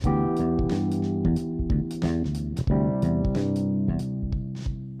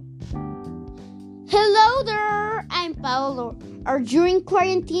Paolo, are you in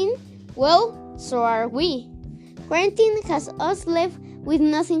quarantine? Well, so are we. Quarantine has us left with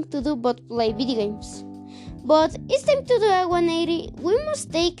nothing to do but play video games. But it's time to do a 180. We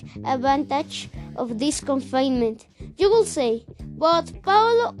must take advantage of this confinement. You will say, but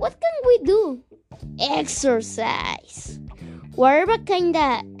Paolo, what can we do? Exercise. Whatever kind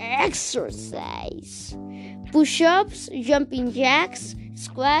of exercise. Push-ups, jumping jacks,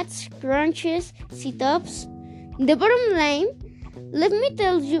 squats, crunches, sit-ups. The bottom line, let me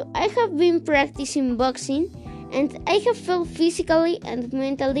tell you, I have been practicing boxing and I have felt physically and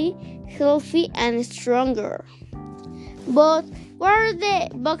mentally healthy and stronger. But what are the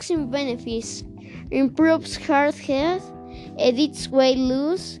boxing benefits? Improves heart health, edits weight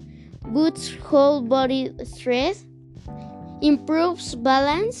loss, boosts whole body strength, improves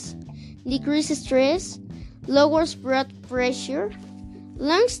balance, decreases stress, lowers blood pressure.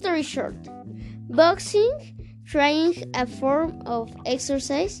 Long story short, boxing, trying a form of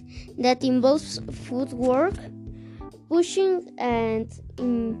exercise that involves footwork, pushing and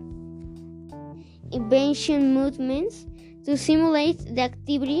invention movements to simulate the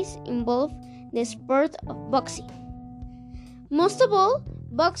activities involved in the sport of boxing. Most of all,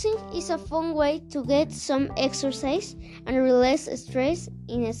 boxing is a fun way to get some exercise and release stress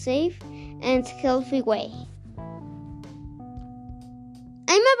in a safe and healthy way.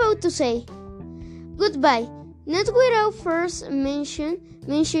 I'm about to say goodbye, not without first mention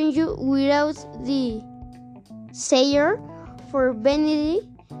you without the sayer for vanity.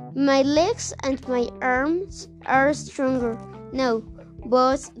 My legs and my arms are stronger now,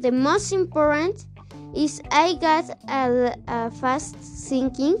 but the most important is I got a fast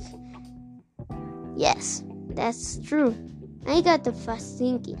thinking. Yes, that's true. I got a fast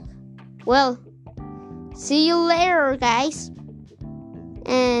thinking. Well, see you later, guys.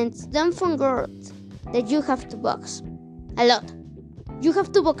 And don't forget that you have to box a lot. You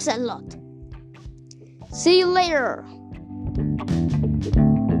have to box a lot. See you later.